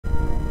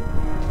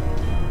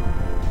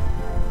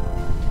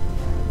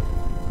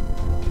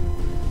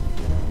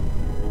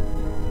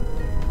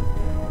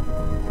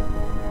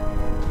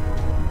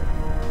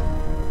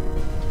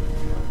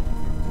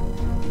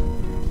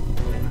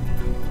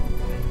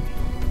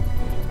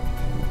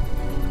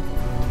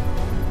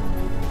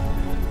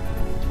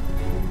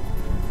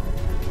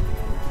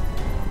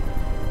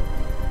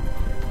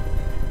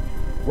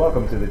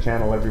Welcome to the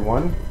channel,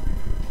 everyone.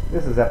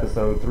 This is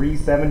episode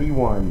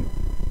 371.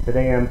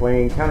 Today I'm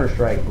playing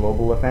Counter-Strike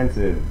Global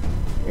Offensive.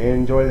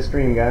 Enjoy the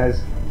stream,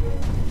 guys.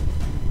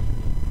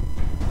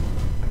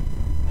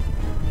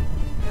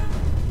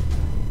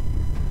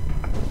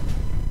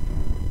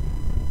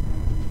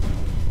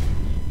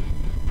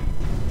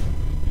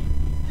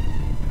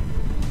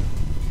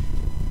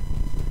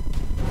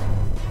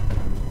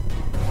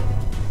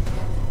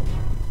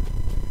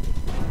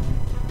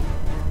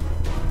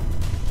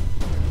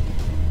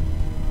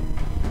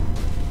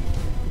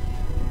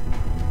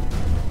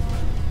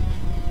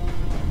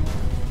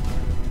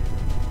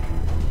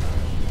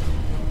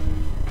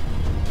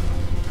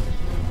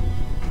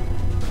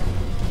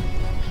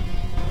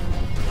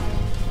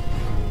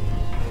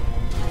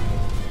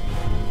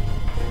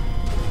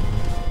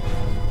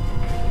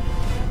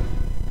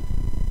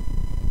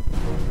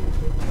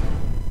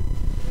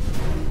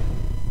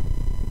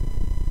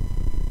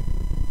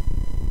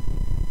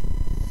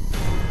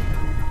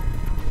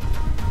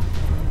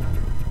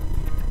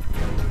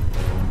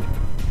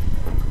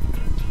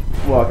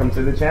 Welcome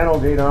to the channel,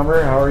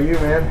 Ch.1. How are you,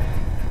 man?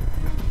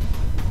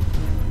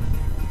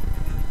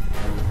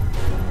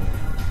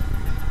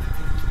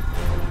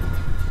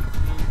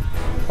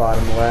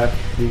 Bottom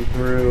left, see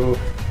through.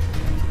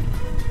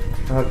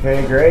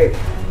 Okay, great.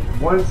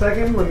 1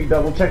 second, let me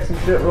double check some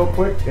shit real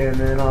quick, and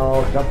then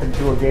I'll jump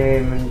into a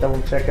game and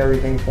double check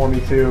everything for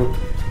me too.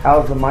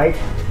 How's the mic?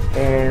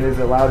 And is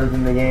it louder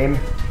than the game?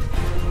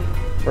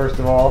 First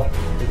of all,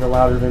 is it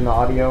louder than the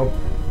audio?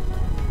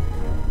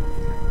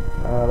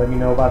 Let me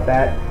know about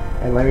that,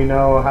 and let me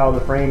know how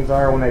the frames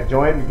are when I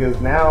join, because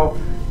now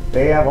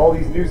they have all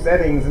these new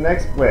settings in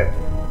XSplit.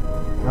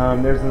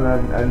 There's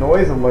a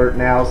noise alert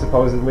now,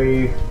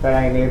 supposedly, that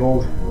I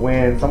enabled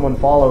when someone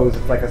follows.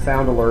 It's like a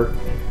sound alert,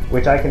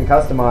 which I can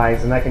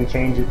customize, and I can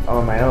change it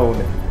on my own.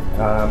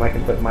 I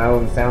can put my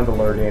own sound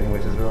alert in,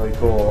 which is really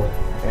cool,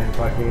 and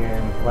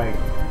fucking, like,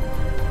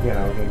 you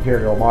know, the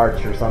Imperial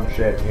March or some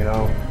shit, you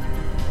know?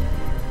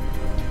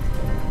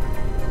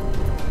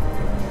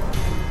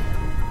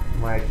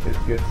 Mic is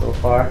good so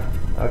far.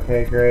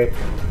 Okay, great.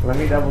 Let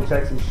me double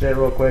check some shit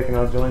real quick and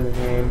I'll join the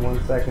game.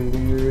 1 second,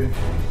 dude.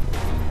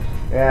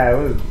 Yeah,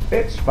 it was a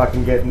bitch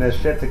fucking getting this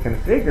shit to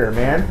configure,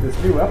 man. This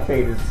new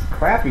update is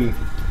crappy.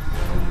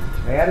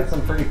 They added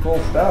some pretty cool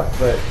stuff,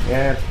 but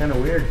yeah, it's kind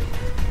of weird.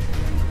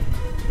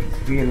 It's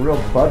being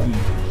real buggy,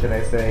 should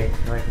I say.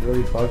 Like,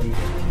 really buggy.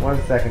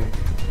 1 second.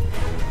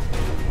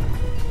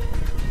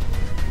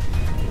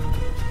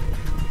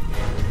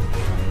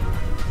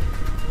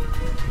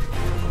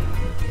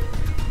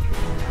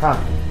 Huh.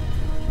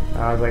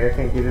 I was like, I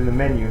can't get in the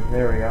menu.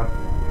 There we go.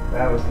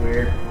 That was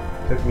weird.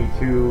 Took me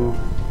 2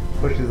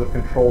 pushes of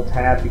Control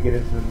Tab to get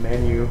into the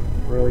menu.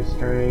 Really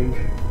strange.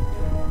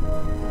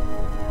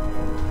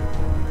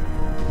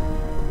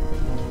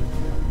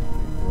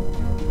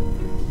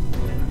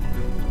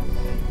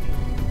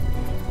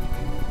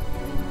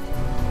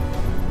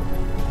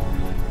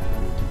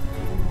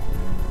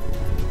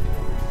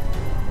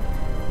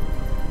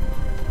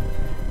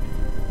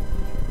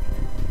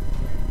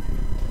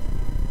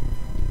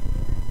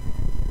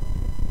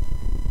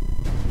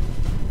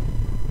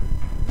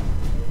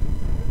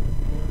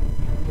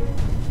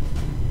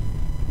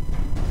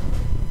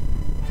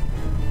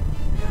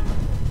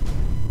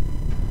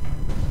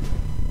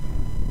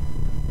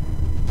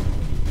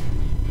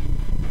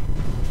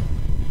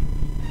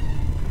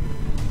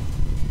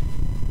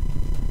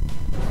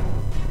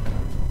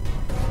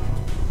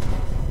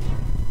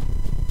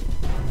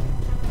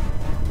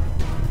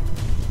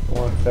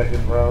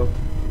 Second, bro.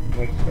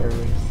 Make sure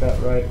everything's set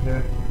right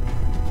here.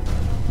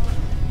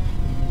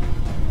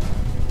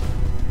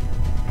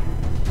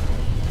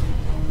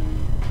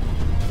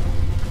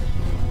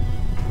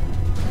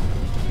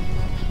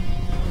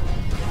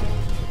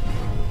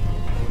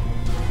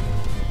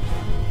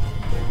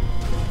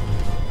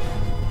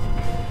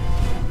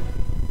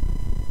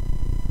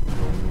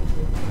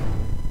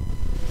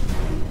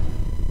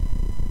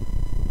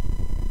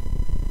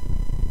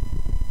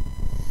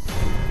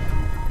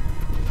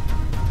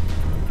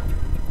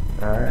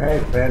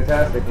 Alright,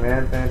 fantastic,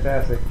 man,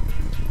 fantastic.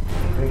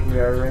 I think we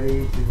are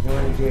ready to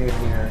join the game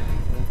here.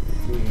 Let's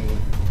see.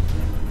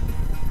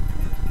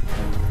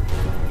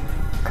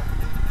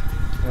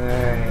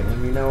 Alright, let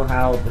me know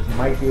how this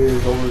mic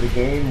is over the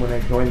game when I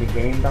join the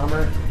game,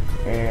 Dahmer.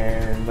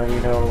 And let me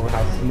know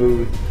how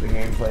smooth the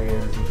gameplay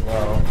is as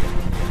well.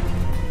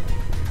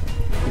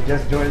 If you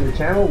just joined the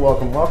channel,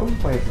 welcome, welcome.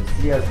 Playing some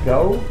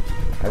CSGO.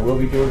 I will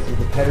be doing some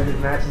competitive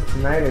matches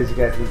tonight. As you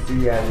guys can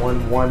see, I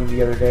won 1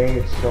 the other day.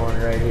 It's showing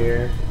right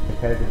here.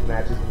 Competitive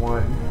matches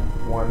won.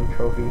 1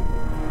 trophy.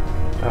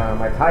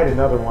 I tied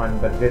another one,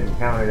 but didn't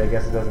count it. I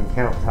guess it doesn't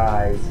count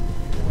ties.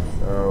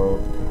 So,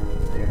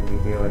 we're going to be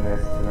doing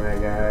this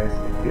tonight, guys.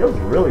 It feels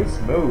really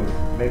smooth.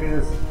 Maybe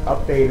this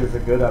update is a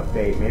good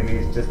update. Maybe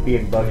it's just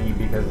being buggy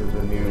because of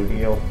the new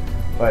deal.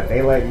 But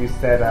they let you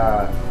set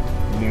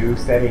new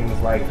settings,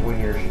 like when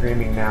you're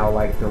streaming now,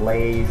 like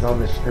delays on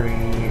the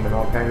stream and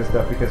all kinds of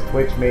stuff, because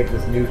Twitch made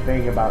this new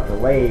thing about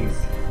delays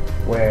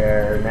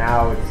where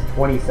now it's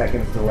 20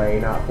 seconds delay,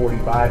 not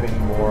 45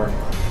 anymore.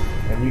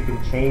 And you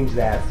can change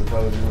that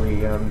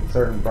supposedly on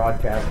certain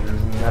broadcasters,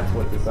 and that's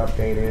what this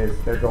update is.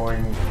 They're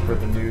going for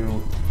the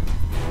new,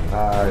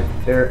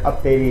 they're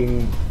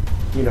updating,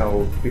 you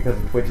know, because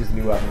of Twitch's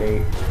new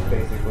update,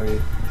 basically.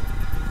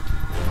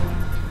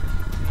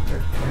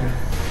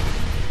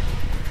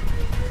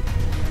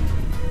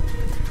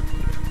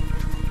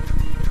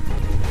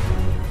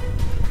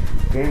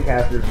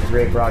 Gamecaster is a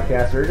great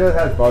broadcaster. It does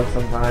have bugs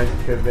sometimes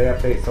because they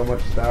update so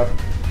much stuff.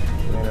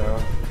 You know,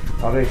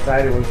 I'll be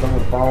excited when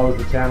someone follows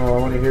the channel. I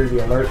want to hear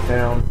the alert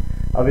sound.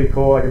 That'll be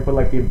cool. I can put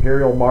like the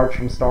Imperial March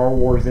from Star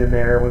Wars in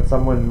there when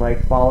someone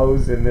like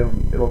follows, and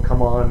it'll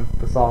come on.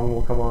 The song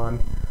will come on.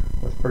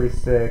 That's pretty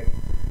sick.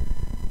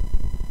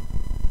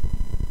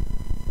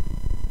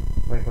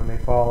 Like when they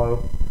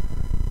follow.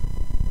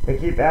 They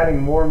keep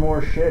adding more and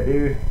more shit,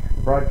 dude.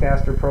 The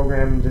broadcaster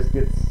program just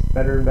gets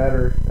better and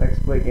better.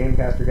 Exploit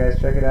Gamecaster, guys,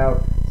 check it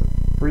out. It's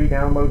a free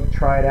download to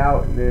try it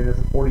out, and then it's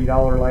a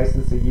 $40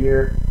 license a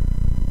year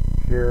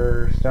if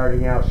you're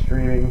starting out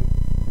streaming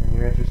and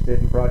you're interested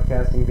in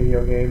broadcasting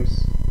video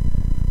games.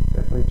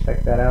 Definitely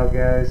check that out,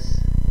 guys.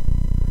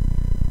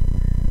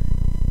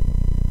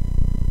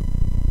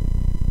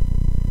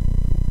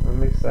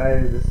 I'm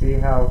excited to see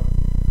how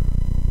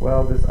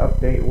well this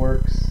update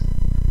works.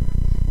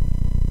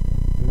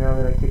 Now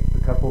that I kicked a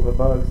couple of the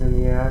bugs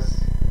in the ass.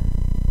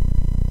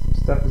 Some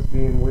stuff was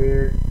being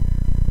weird.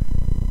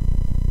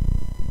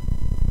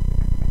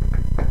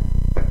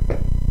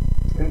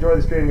 Enjoy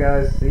the stream,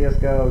 guys.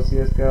 CSGO,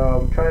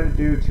 CSGO. I'm trying to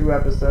do 2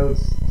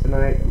 episodes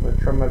tonight. I'm going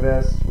to try my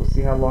best. We'll see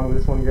how long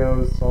this one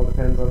goes. It all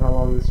depends on how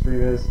long this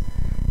stream is.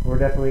 We're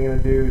definitely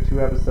going to do 2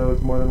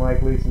 episodes more than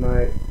likely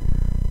tonight.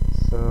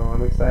 So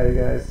I'm excited,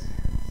 guys.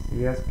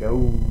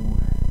 CSGO.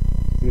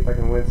 See if I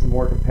can win some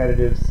more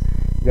competitives.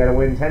 You gotta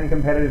win 10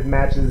 competitive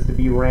matches to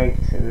be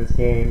ranked in this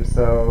game,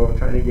 so I'm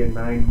trying to get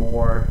 9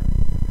 more.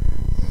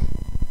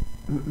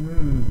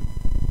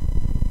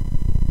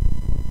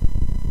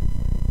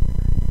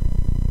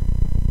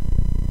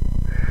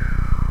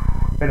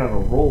 Been on a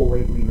roll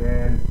lately,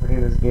 man,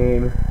 playing this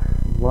game.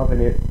 Loving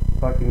it.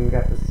 Fucking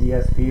got the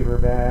CS fever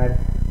bad.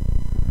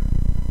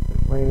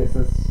 Been playing it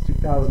since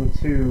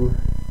 2002.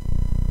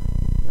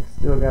 I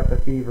still got the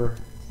fever.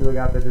 Still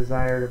got the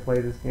desire to play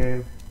this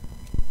game.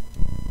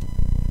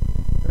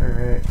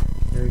 Alright,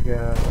 here we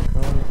go.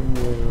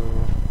 Continue.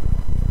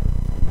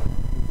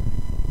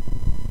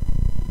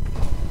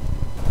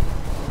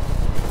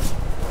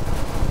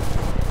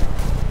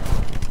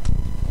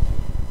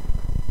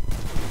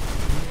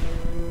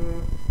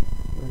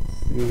 Let's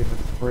see if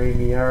it's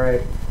framey.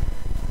 Alright.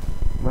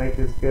 Mic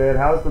is good.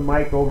 How's the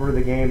mic over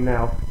the game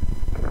now,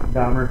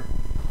 Dahmer?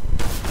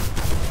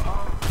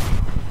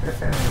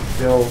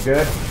 Still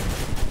good?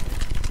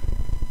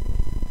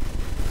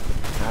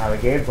 The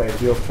gameplay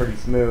feels pretty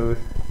smooth.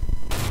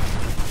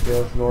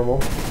 Feels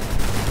normal.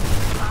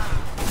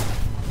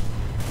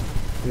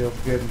 Feels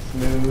good and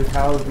smooth.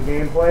 How's the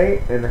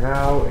gameplay? And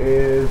how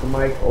is the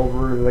mic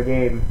over the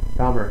game?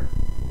 Dahmer.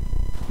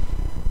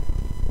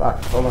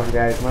 Fuck, hold on,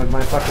 guys. My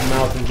fucking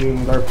mouse is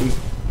being larpy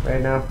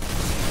right now.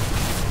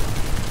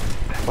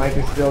 Mic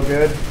is still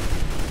good.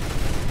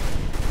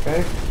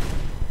 Okay.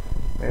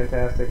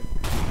 Fantastic.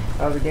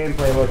 How's the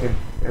gameplay looking?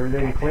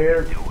 Everything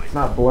clear? It's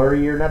not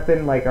blurry or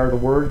nothing? Like, are the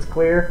words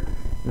clear?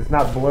 It's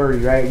not blurry,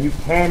 right? You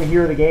can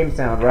hear the game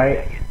sound,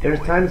 right? There's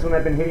times when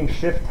I've been hitting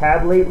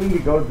Shift-Tab lately to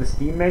go to the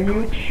Steam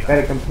menu that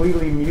it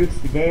completely mutes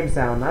the game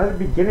sound. Not at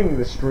the beginning of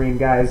the stream,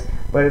 guys,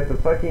 but at the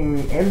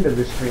fucking end of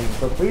the stream.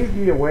 So please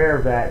be aware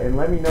of that and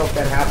let me know if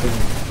that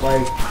happens.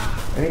 Like,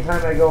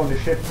 anytime I go into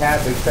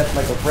Shift-Tab to accept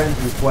like a friend's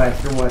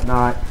request or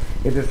whatnot,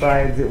 it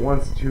decides it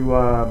wants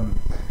to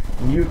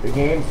mute the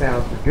game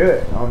sound for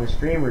good on the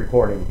stream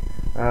recording.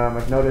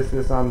 I've noticed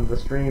this on the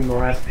stream the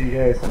last few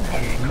days. I'm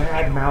having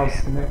mad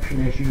mouse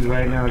connection issues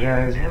right now,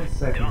 guys. One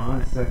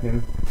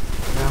second.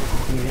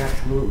 Mouse is being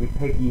absolutely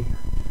picky.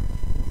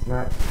 It's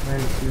not trying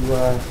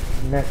to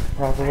connect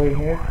properly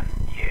here.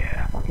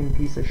 Fucking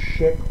piece of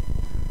shit.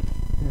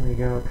 There we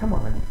go. Come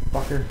on,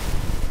 fucker.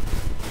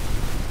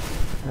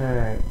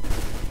 Alright.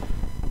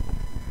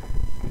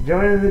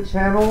 Joining the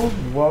channel,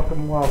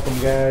 welcome,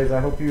 guys. I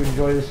hope you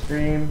enjoy the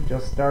stream.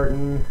 Just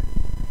starting.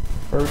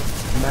 First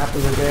map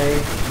of the day.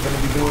 I'm going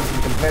to be doing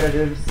some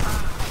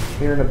competitives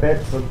here in a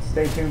bit, so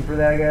stay tuned for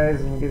that,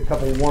 guys. And we'll get a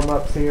couple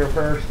warm-ups here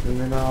first, and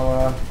then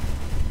I'll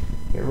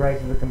get right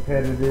to the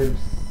competitives.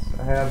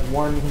 I have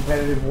 1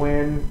 competitive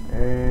win,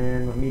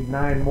 and I need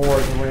 9 more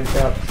to rank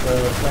up, so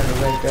I'm trying to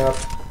rank up.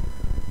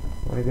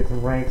 I want to get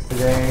some ranks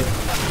today.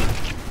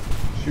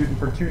 Shooting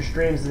for 2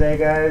 streams today,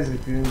 guys.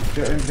 If you're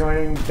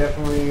joining,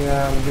 definitely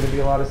going to be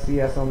a lot of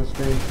CS on the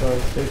stream, so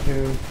stay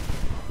tuned.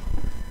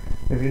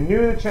 If you're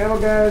new to the channel,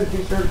 guys,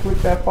 be sure to click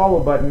that follow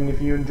button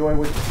if you enjoy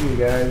what you see,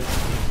 guys.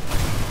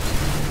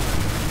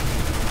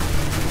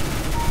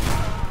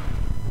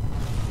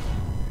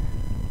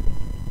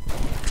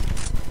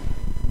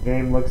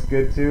 Game looks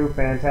good too.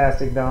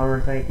 Fantastic,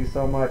 Dahmer. Thank you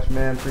so much,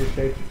 man.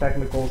 Appreciate your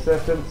technical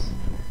assistance.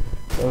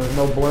 So there's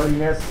no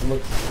blurriness.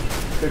 Looks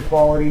good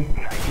quality.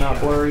 It's not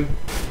blurry.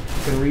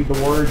 You can read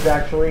the words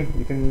actually.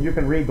 You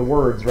can read the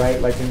words,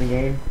 right? Like in the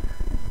game.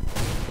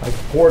 Like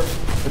porch,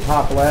 the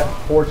top left,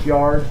 porch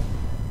yard,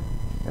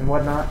 and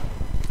whatnot.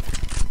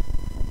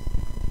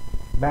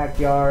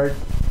 Backyard.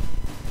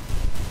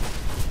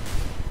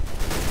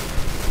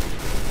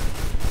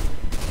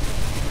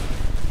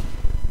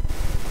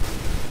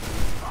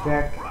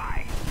 Deck.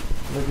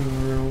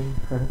 Living room.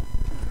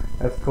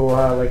 That's cool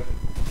how like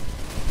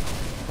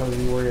tells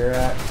you where you're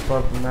at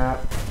above the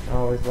map. I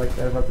always like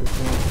that about this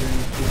game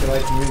too. You can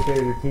like communicate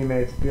with your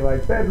teammates. Be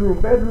like, bedroom,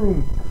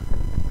 bedroom.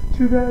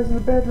 2 guys in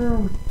the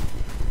bedroom.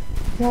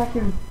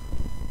 Attacking.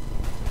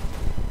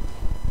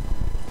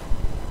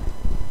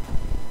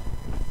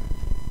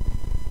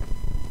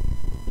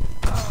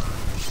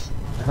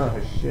 Oh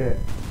shit.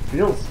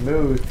 Feels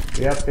smooth.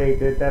 The update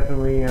did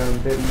definitely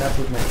didn't mess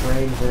with my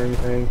frames or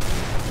anything.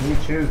 You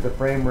choose the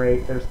frame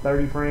rate. There's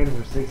 30 frames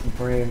or 60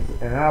 frames,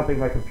 and I don't think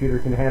my computer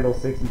can handle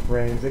 60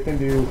 frames. It can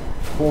do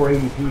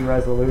 480p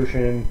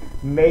resolution,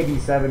 maybe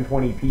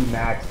 720p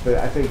max, but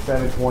I think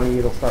 720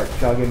 it'll start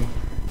chugging.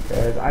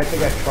 Because I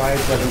think I tried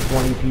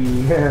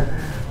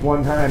 720p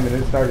one time and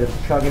it started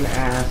chugging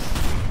ass.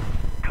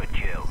 Good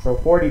kill. So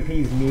 40p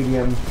is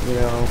medium, you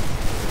know.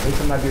 At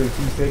least I'm not doing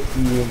 260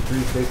 and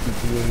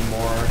 360p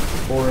anymore.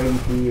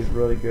 480p is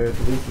really good.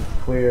 At least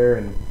it's clear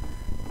and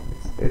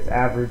it's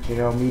average, you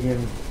know,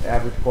 medium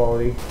average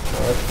quality. So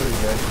that's pretty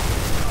good.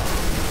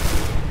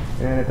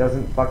 And it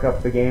doesn't fuck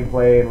up the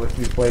gameplay and lets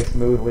you play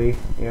smoothly,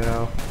 you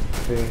know.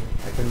 See,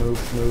 I can move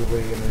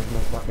smoothly and there's no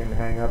fucking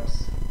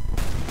hang-ups.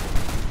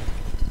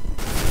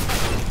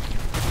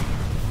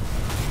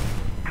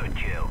 Good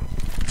kill.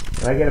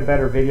 When I get a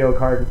better video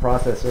card and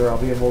processor, I'll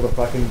be able to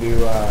fucking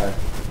do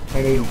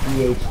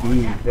 1080p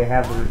HD. They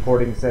have the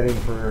recording setting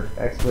for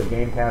XSplit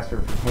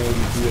Gamecaster for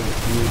 1080p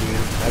HD,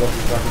 dude. That'll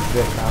be fucking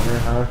sick, Connor,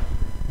 huh?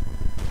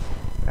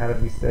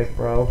 That'll be sick,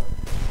 bro.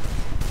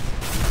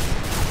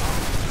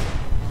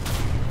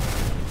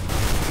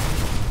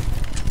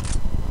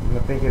 I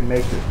think it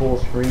makes it full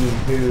screen,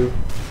 too.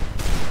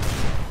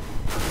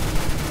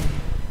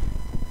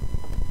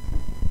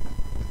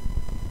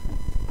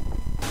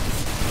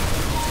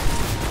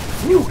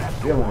 Whew,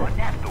 feeling it.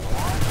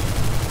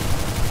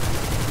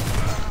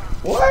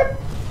 What?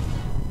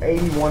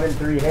 81 and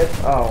 3 hits?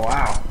 Oh,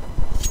 wow.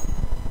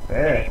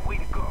 There. Hey, way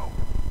to go.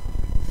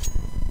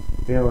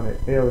 Feeling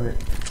it, feeling it.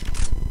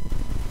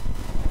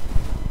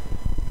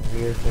 There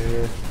he is, there he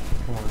is.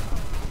 Come on.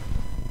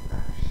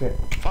 Oh, shit.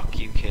 Fuck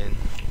you, kid.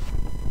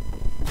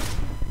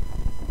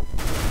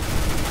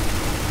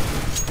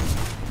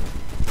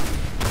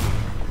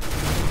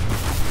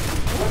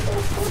 What the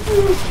fuck are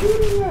you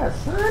shooting at,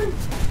 son?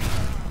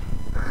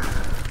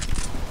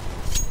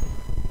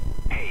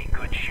 Hey,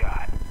 good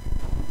shot.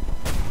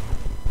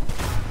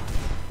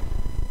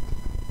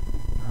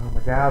 Oh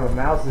my god, the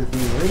mouse is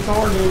being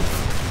retarded.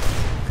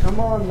 Come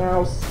on,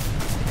 mouse.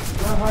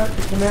 It's not hard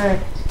to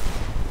connect.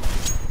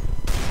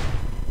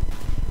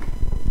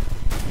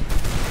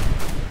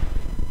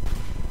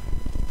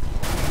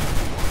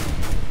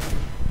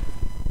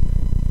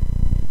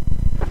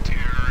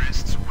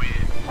 Terrorists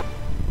win.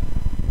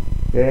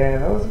 Yeah,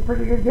 that was a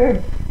pretty good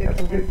game. Got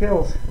some good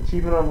kills.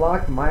 Achievement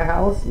unlocked. My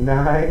house.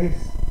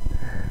 Nice.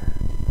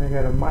 I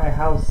got a my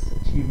house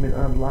achievement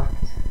unlocked.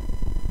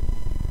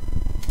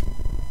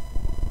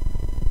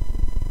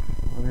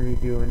 What are we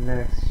doing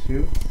next?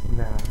 Shoot?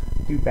 Nah.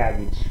 Do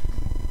baggage.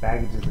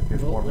 Baggage is a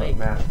good Vote warm-up Lake.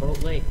 map.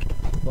 Vote Lake.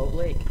 Vote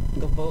Lake.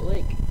 Go Vote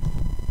Lake.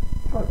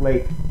 Fuck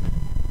Lake.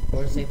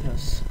 Or Safe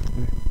House.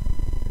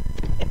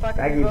 If I could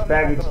Baggage, vote,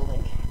 baggage. I'd vote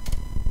Link.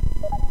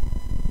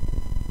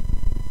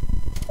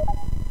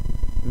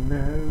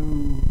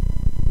 No.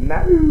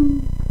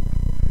 No.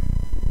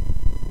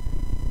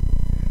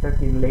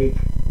 Fucking Lake.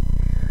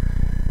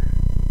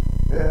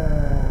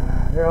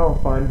 They're all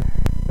fun.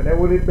 But I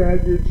wanted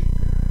baggage.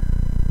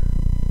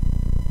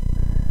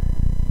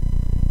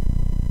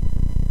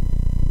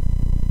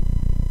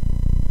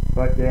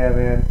 Fuck yeah,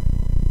 man.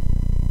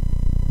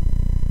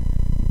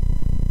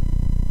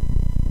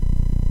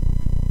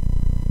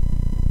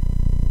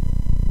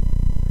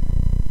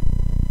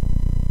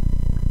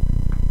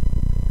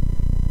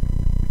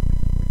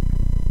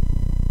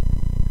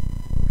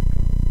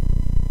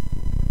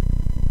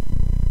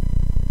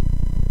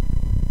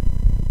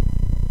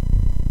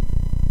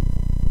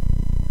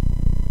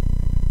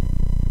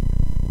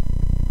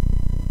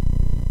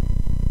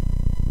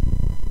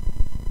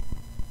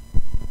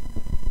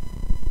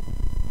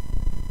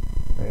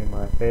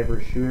 My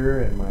favorite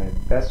shooter and my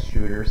best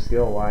shooter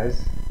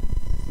skill-wise,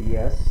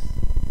 CS.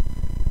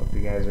 Hope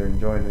you guys are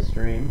enjoying the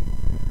stream.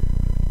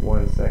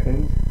 1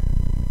 second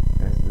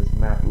as this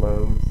map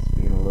loads, it's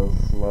being a little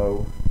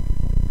slow.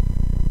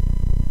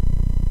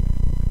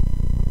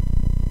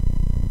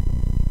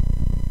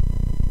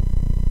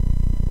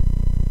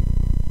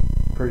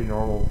 Pretty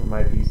normal for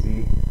my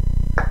PC.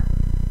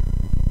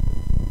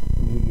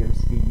 Medium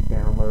speed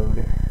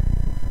download.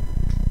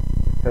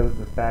 Because of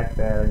the fact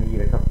that I need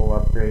a couple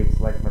upgrades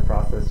like my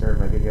processor and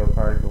my video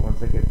card, but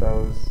once I get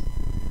those,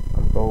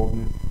 I'm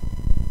golden.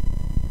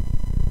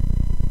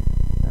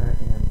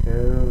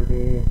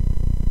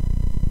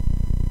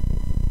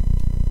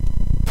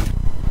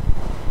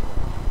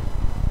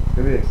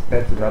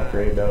 to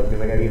upgrade though,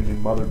 because I gotta get a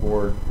new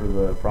motherboard for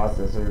the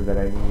processor that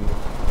I need.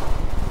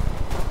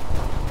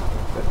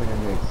 That's gonna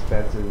be an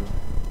expensive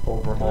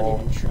overhaul.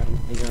 Don't even try to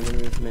think on the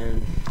roof,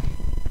 man.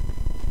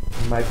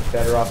 You might be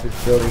better off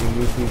just building a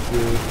new PC.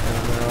 I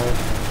don't know.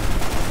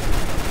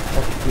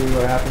 Let's see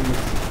what happens.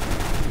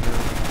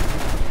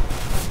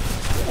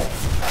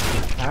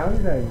 How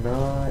did I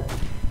not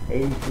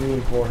 83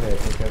 and 4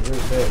 hits? Which I really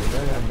did.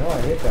 I know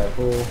I hit that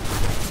fool.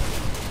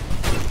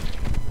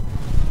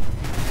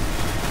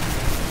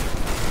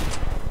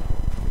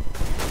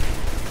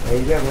 Yeah,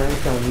 you get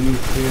ranked on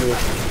these too.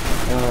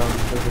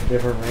 There's a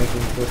different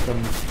ranking system.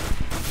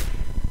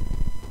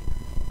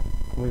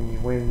 When you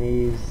win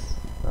these,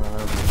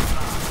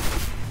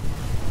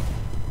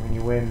 when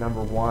you win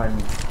number 1,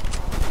 you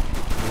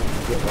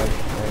get like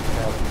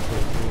health and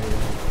shit too.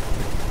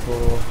 It's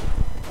cool.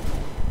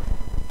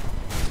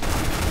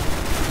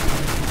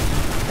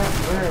 Stop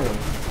burning.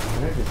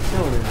 They're just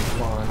chilling in the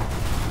spawn.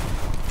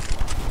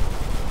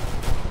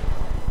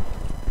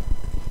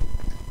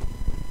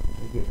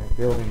 They get in that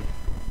building.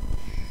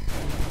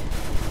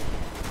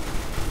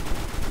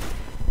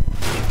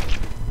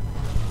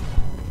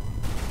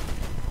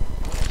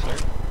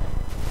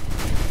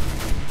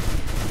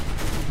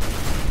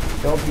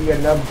 Don't be a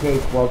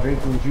nubcake while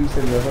drinking juice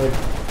in the hood.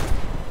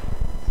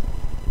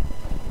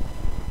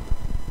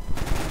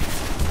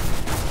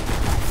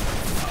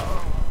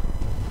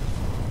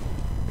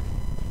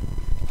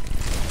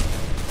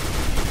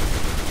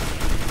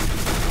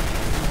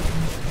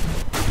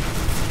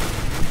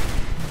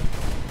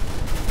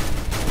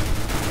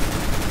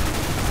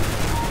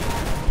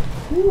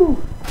 Woo!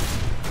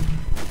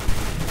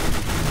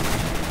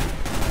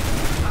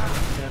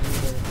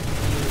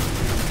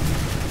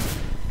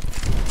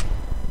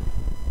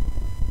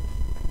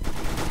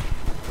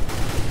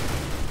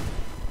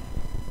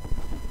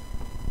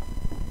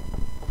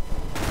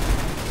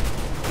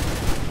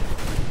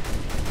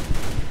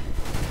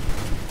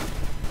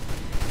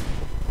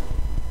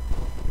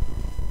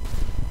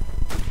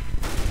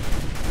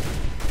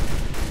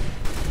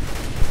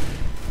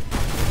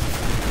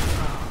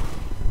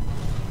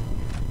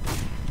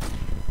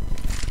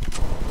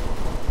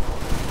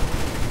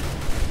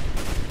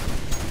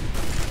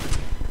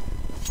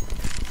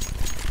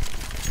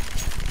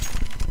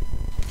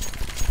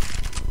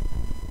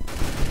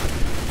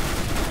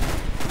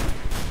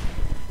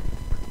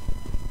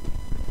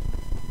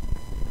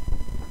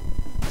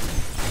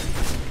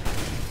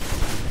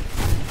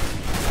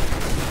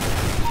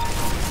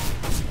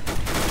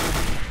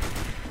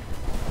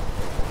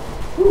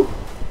 Whew.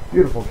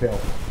 Beautiful kill.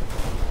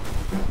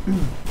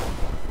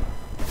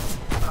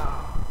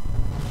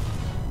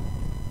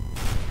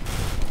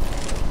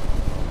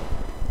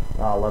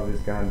 Oh, I love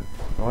this gun.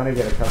 I want to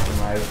get a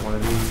customized one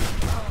of these.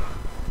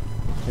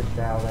 Checked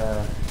out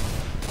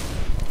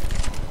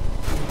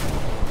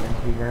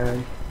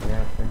MP9.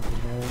 Yeah,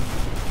 MP9.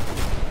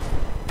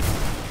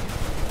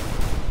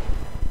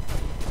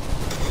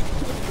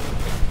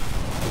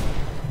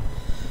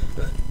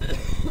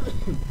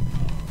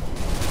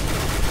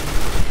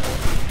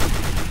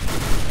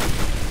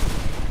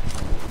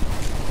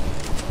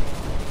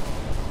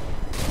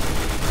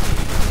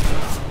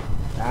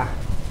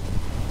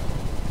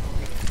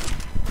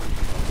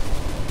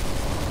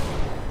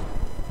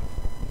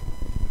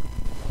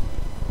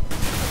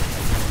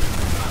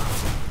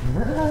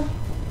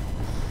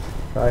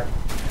 Sorry.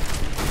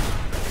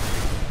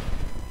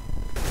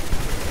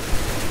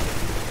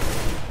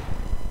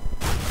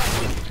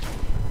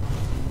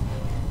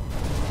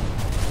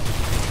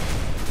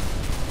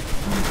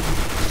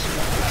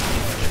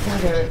 God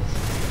damn it.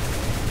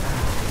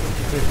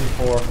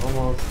 54,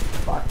 almost.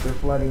 Fuck, they're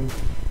flooding.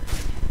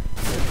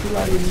 They're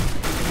flooding.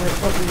 My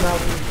fucking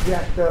mouth is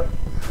jacked up.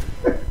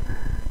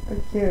 I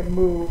can't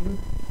move.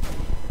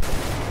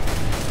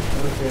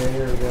 Okay,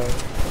 here we go.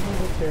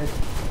 Okay.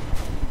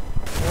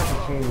 I have to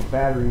change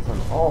batteries on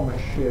all my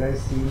shit I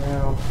see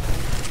now.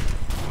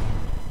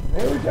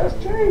 They were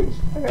just changed.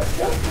 I got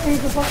just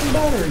changed the fucking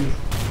batteries.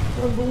 It's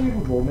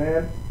unbelievable,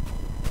 man.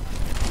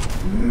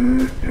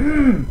 It's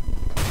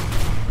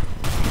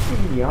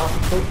getting me off.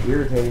 It's so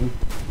irritating.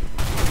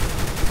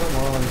 Come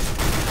on.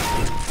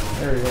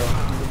 There we go.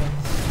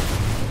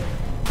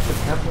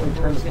 Just constantly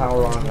turn the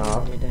power on and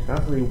off.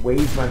 Constantly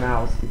wave my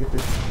mouse to get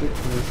this shit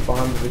to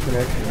respond to the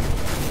connection.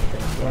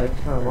 Like,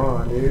 come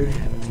on, dude.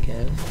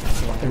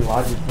 Fucking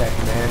Logitech,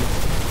 man.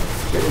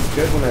 Shit was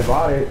good when I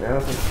bought it. Now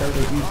it's like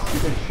starting to do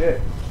stupid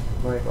shit.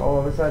 Like, all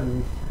of a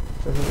sudden,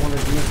 doesn't want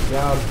to do its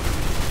job.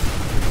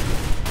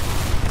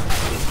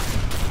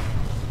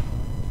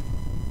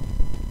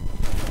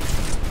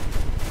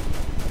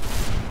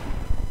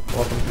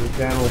 Welcome to the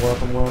channel.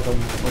 Welcome, welcome.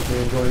 Hope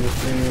you're enjoying the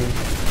stream.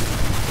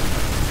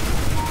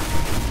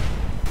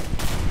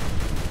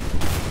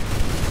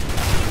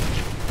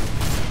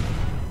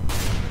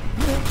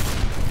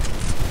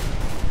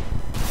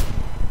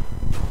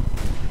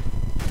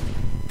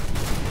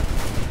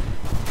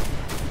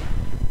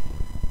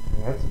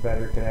 That's a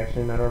better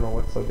connection. I don't know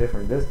what's so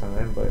different this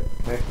time, but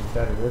connection's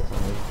better this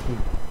time.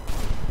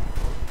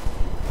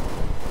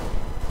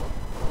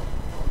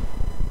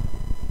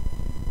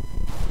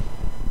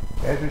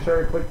 Guys, be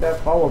sure to click that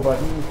follow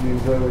button if you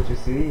enjoy what you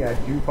see. I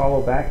do follow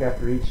back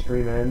after each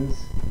stream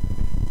ends.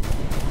 I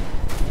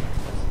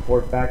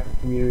support back the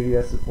community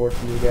that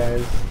supports you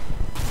guys.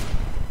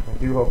 I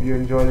do hope you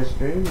enjoy the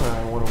stream.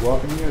 I want to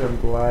welcome you. I'm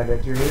glad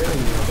that you're here and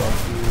that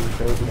you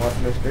chose to watch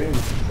my stream.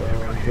 So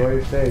enjoy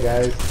your stay,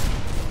 guys.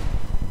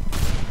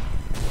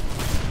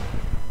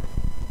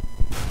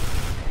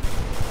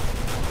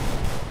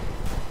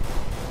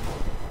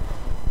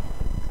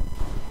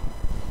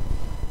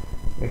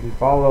 If you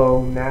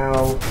follow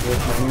now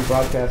with my new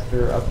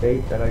broadcaster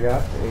update that I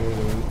got,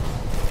 a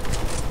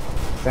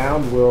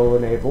sound will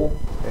enable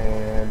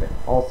and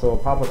also a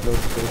pop-up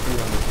notification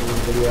on the stream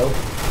video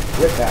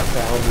with that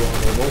sound will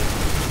enable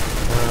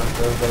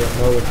so everybody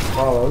will know it's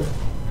followed.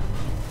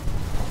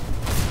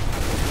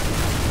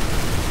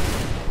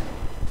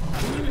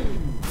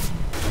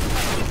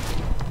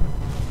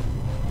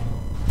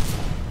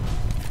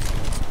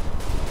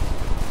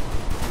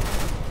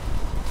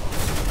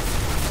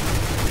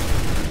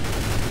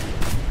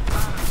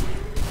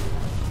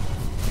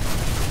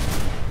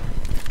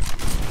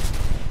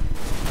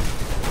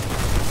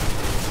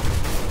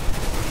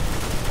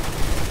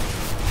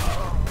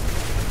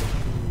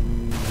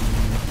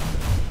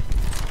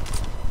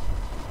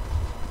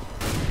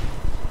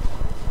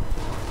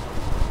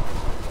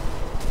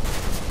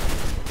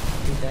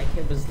 That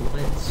kid was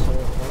lit so hard.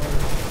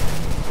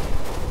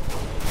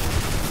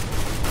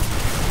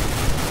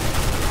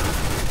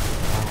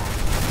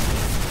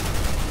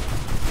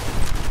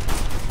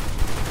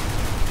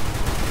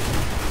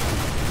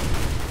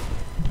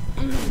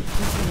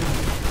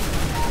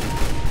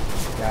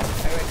 Got it.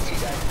 I went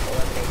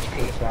 2,011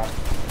 HP. Stop.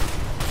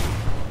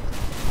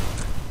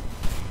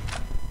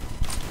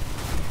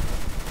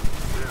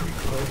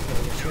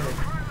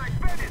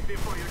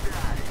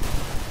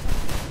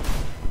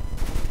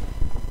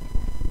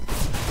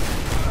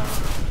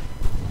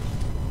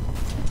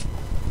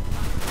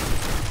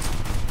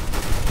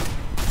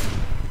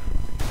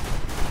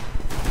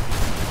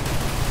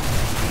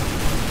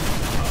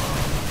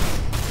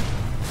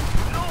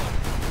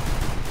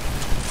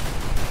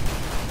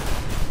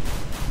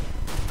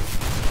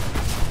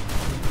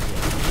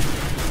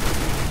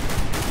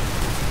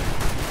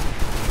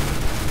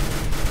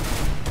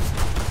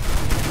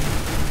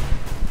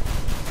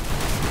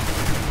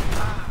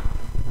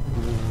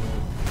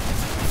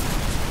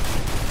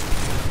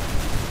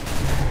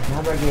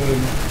 Another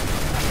game.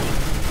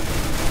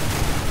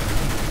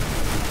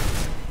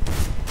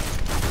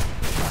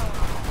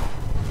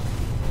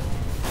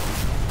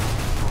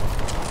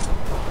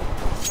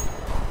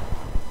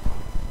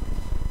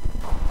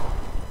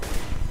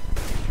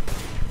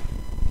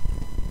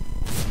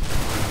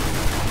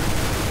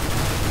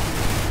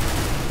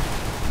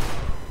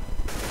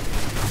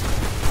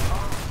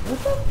 What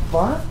the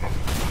fuck?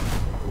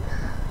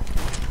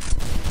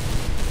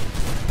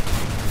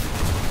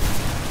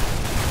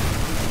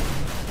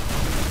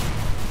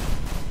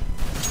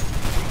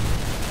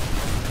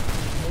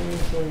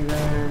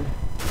 Then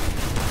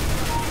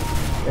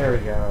there we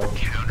go.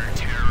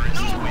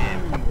 Counter-terrorists win.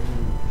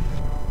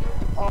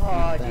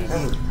 Oh, That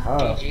was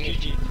tough.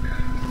 GG.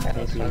 That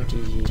was fun.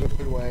 GG.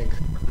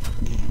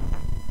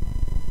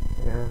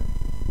 Yeah.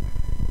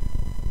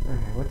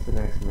 Okay, what's the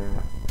next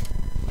map?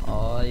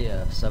 Oh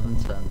yeah, 7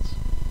 cents.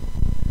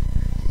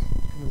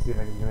 Let's see if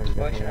I can do anything.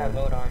 What should I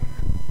vote on?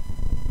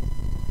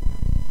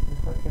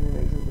 Fucking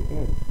exit the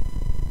game.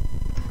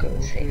 Go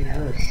to safe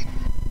house.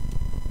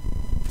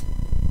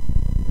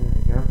 There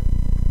we go.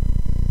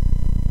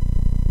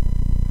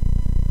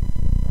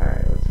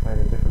 Alright, let's find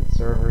a different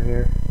server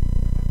here.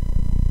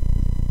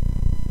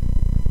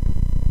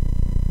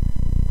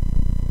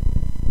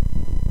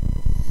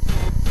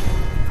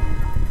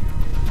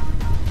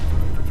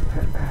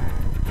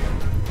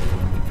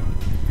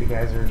 If you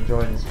guys are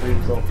enjoying the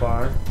stream so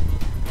far, let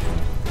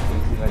me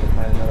see if I can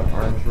find another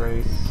arms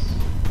race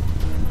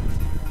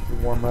to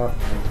warm up.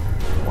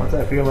 Once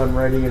I feel I'm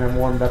ready and I'm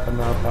warmed up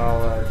enough,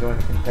 I'll join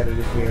the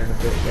competitive here in a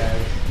bit,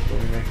 guys. So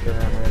we make sure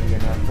I'm ready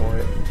enough for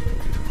it.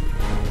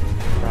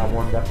 I'm not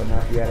warmed up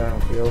enough yet, I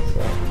don't feel, so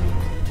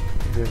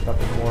I'll do a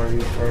couple more of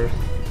these first.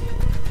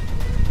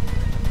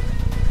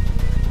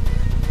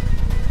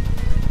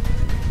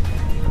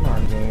 Come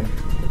on, game.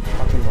 It's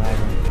fucking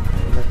lagging.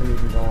 There's nothing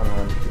even going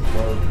on. Just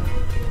load.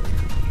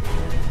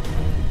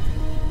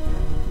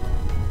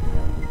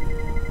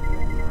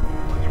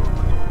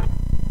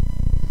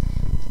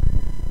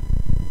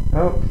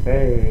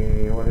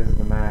 Okay, what is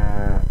the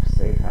map?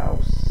 Safe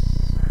house.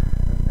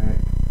 Okay.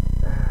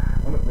 I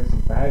want to play some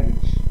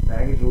baggage.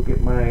 Baggage will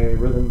get my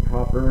rhythm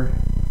proper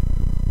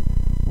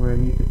where I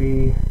need to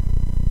be.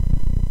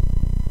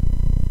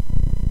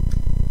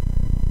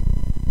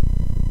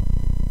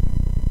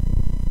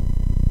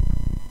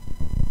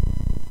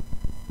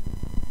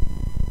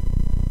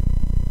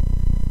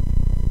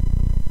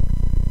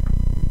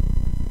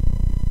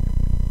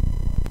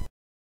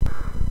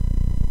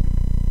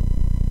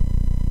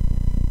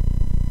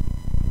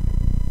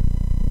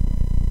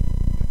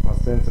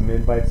 Send some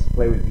invites to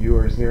play with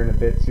viewers here in a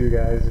bit too,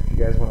 guys, if you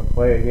guys want to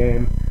play a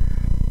game.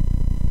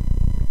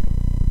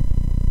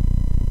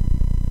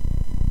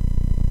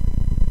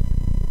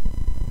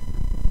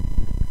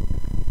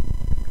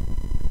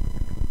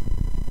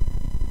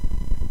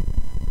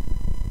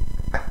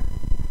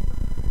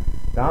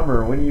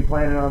 Dahmer, when are you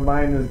planning on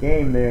buying this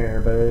game there,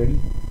 buddy?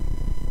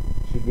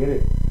 Should get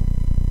it.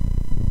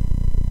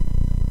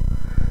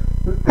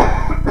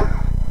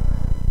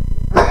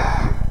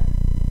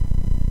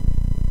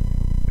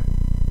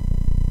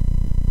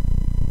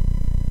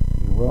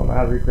 You will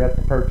not regret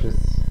the purchase.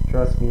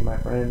 Trust me, my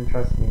friend,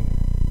 trust me.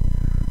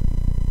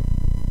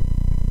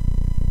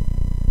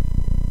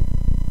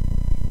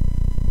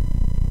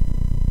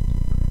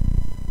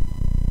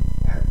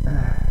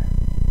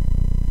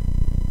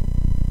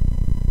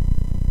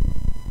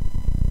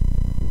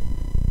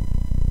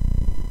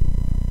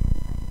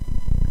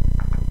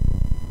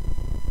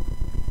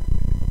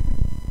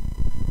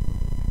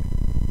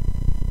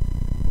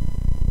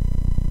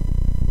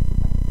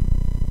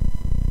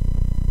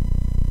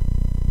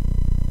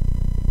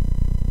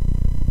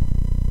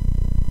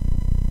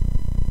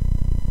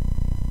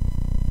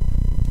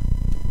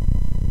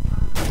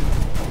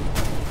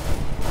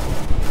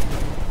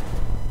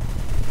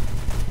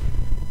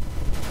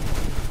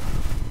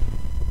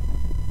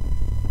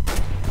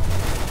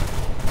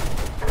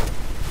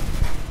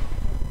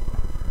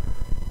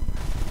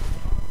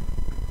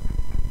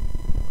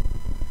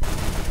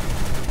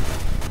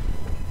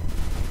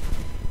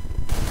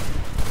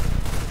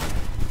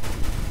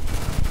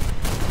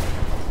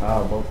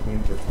 Oh, both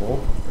teams are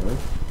full? Really?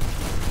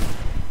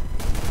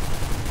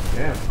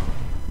 Yeah.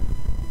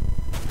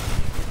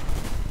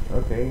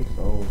 Okay,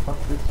 so fuck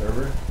this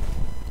server.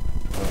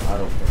 Oh, I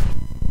don't care.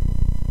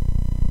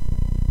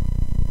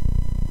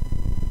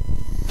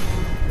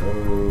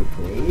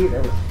 Okay,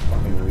 that was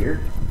fucking weird.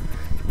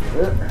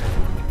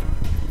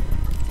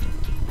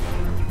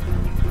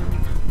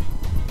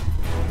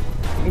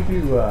 Can you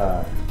do,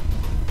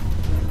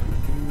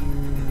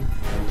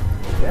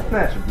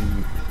 deathmatch would be,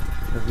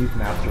 because these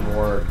maps are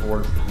more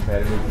towards the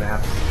competitive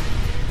maps.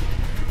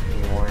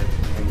 More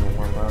interesting to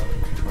warm up.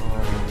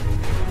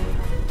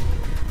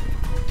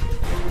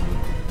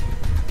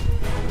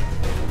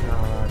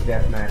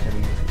 Deathmatch, I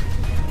mean,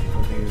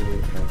 we'll do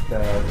like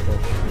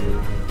social,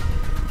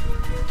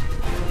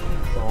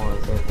 so on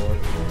and so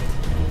forth.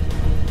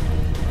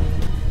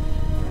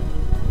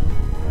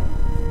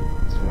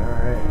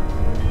 Alright.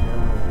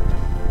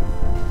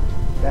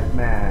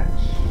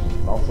 Deathmatch.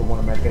 It's also one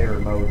of my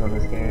favorite modes on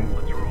this game.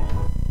 Let's roll.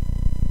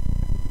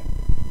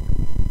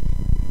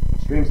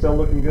 Stream still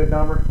looking good,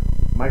 Dahmer?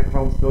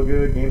 Microphone still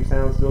good, game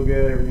sound still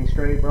good, everything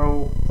straight,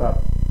 bro? What's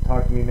up?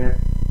 Talk to me, man.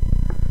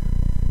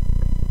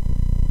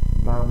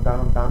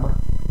 Dahmer.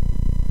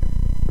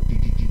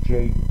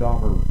 J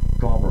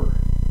Dahmer.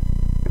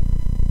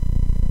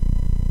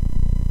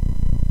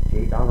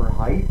 J Dahmer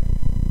hype?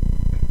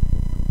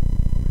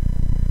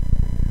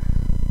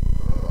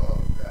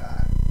 Oh,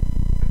 God.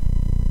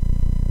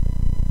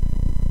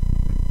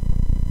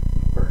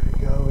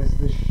 Vertigo is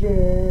the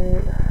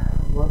shit. I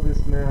love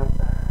this map.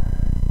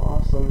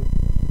 Awesome.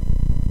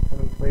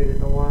 Haven't played it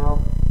in a while.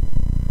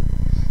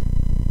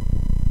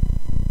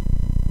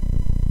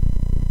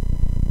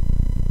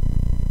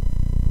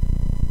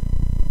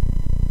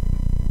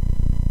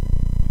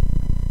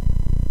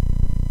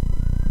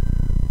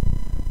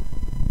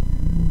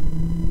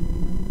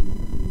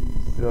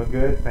 Still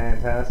good?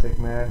 Fantastic,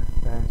 man.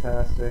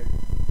 Fantastic.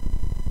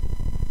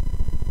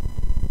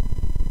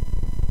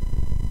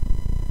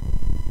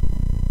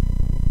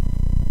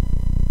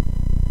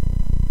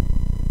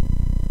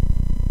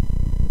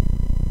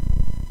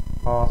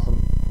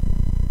 Awesome.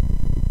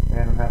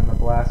 Man, I'm having a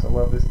blast. I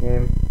love this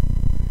game.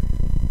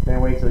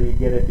 Can't wait till you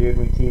get it, dude.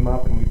 We team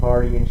up and we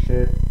party and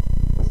shit.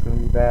 It's gonna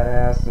be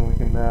badass, and we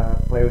can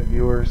play with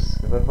viewers.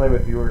 Because I play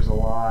with viewers a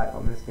lot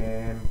on this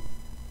game.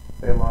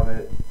 They love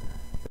it.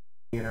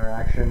 The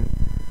interaction.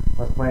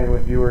 I was playing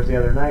with viewers the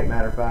other night,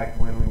 matter of fact,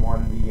 when we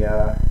won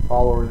the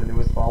follower, the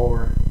newest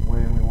follower,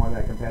 when we won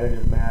that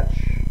competitive match.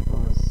 It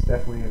was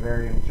definitely a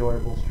very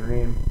enjoyable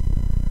stream.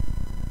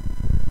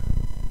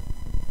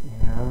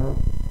 Yeah.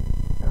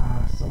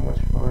 So much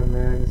fun,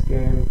 man, this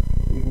game.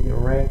 You can get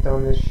ranked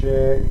on this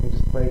shit. You can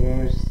just play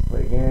games,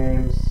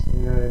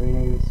 you know what I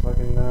mean? It's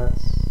fucking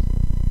nuts.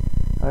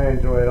 I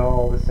enjoy it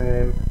all the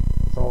same.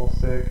 It's all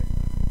sick.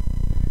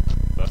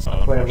 That's I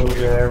not play a little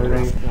bit of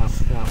everything.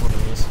 That's not what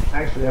it is.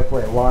 Actually, I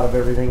play a lot of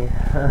everything.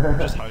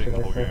 Just hiding the Should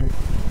I whole say? game.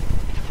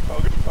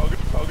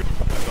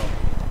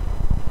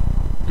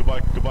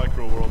 Goodbye,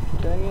 cruel world.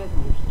 Dang it,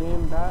 you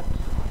damn bat.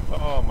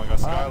 Oh my god,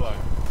 Skyline.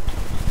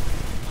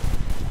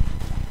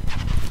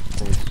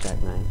 Thanks,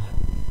 Jack Knife.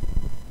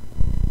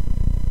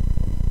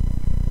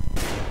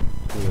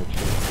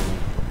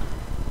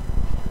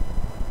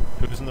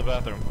 Who's in the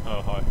bathroom?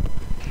 Oh, hi.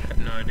 I have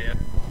no idea.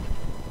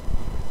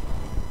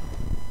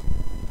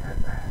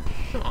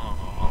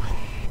 Aww.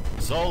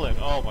 Zolan,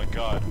 oh my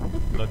god.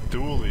 The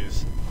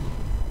dualies.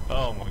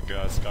 Oh my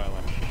god,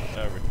 Skyline.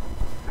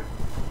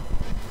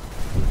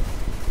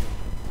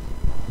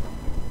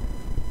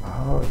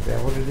 Oh, is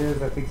that what it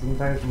is? I think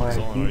sometimes my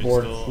Zolan, are you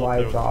keyboard still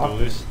slides up there off with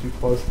and it's too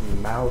close to the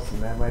mouse,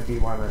 and that might be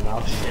why my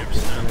mouse is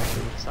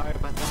disconnected. Sorry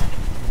about that.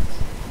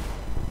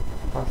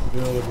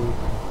 Possibility.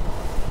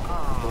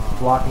 It's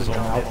blocking the Zolan,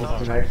 mouse's hold on.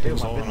 connection.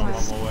 Zolan, I'm on my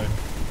way.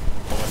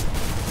 I'll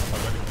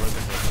back in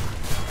birthday present.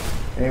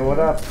 Hey, what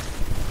up?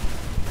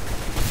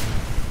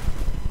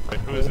 Wait,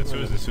 who is this? Who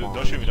is this?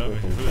 Don't shoot me, don't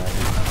shoot me. Who is this?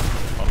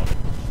 Oh,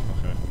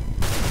 okay.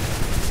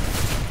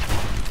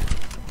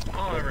 Oh,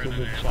 I ran To an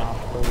the ammo.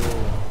 chopper.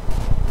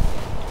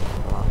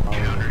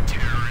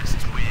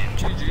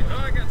 GG. Oh,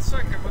 I got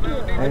second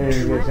without I didn't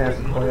even get a chance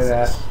to play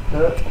that.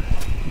 This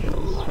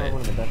is probably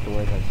one of the best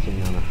awards I've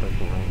seen on a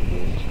freaking ranked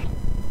game.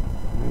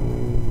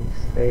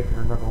 Stay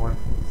for number one.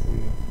 Let's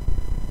see.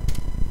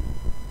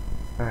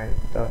 Alright,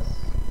 dust.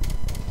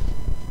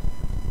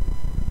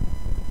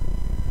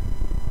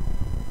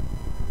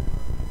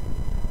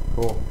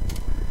 Cool.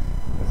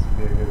 This would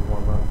be a good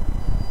warm-up.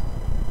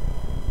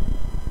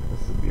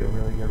 This would be a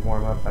really good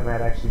warm-up. I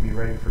might actually be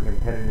ready for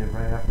competitive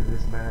right after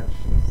this match.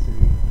 Let's see.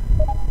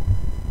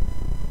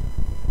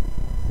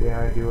 See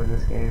how I do in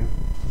this game.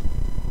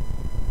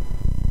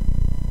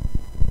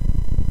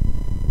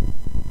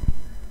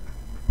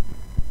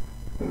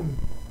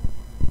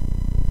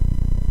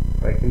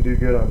 If I can do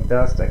good on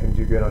dust, I can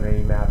do good on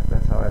any map.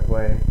 That's how I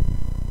play.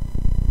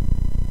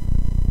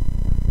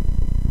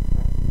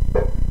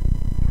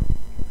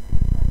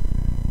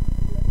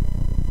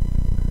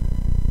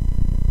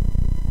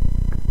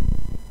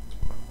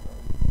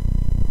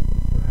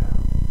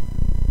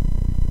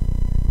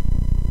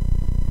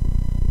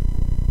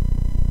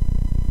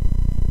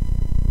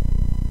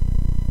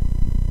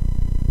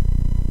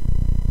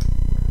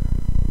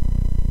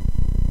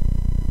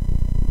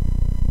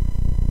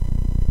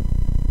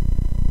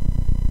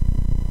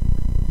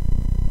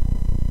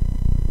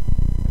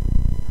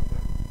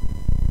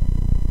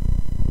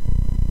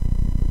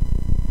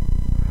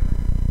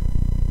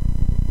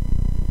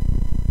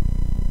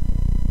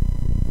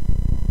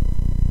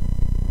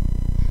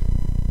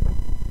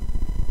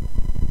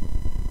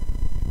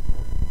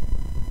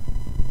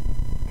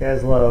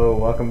 Keslow,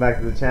 welcome back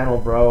to the channel,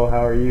 bro.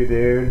 How are you,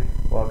 dude?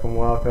 Welcome,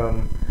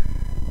 welcome.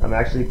 I'm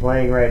actually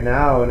playing right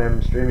now, and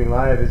I'm streaming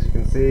live, as you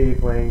can see,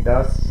 playing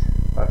Dust.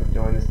 About to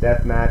join this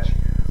death match.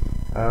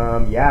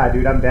 Yeah,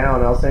 dude, I'm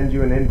down. I'll send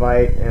you an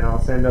invite, and I'll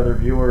send other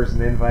viewers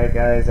an invite,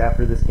 guys,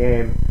 after this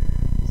game.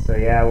 So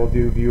yeah, we'll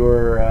do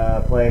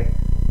viewer play.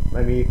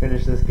 Let me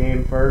finish this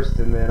game first,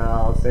 and then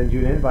I'll send you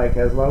an invite,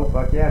 Keslow.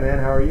 Fuck yeah, man.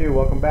 How are you?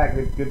 Welcome back.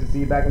 Good to see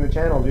you back in the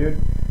channel, dude.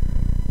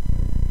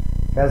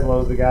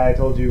 Keslow's the guy I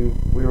told you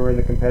we were in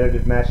the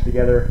competitive match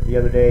together the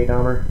other day,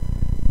 Dahmer.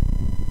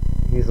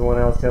 He's the one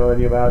I was telling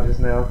you about just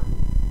now.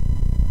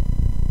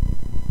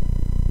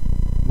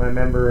 My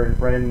member and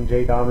friend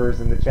Jay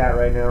Dahmer's in the chat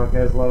right now,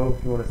 Keslow,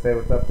 if you want to say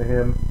what's up to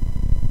him.